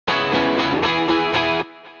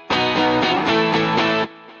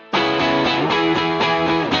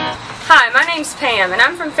Hi, my name's Pam, and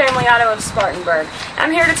I'm from Family Auto of Spartanburg.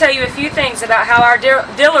 I'm here to tell you a few things about how our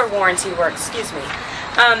dealer warranty works.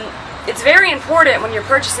 It's very important when you're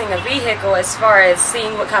purchasing a vehicle as far as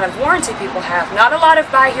seeing what kind of warranty people have. Not a lot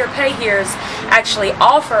of buy here, pay here's actually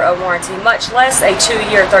offer a warranty, much less a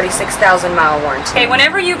 2-year, 36,000 mile warranty. Okay,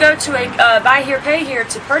 whenever you go to a buy here, pay here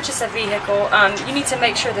to purchase a vehicle, you need to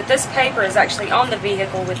make sure that this paper is actually on the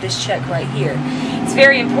vehicle with this check right here. It's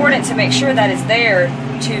very important to make sure that it's there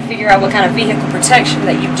to figure out what kind of vehicle protection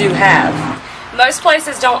that you do have. Most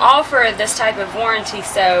places don't offer this type of warranty,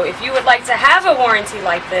 so if you would like to have a warranty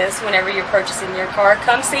like this whenever you're purchasing your car,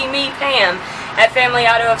 come see me, Pam, at Family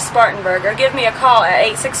Auto of Spartanburg, or give me a call at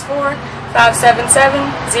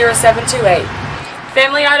 864-577-0728.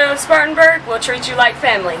 Family Auto of Spartanburg will treat you like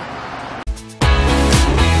family.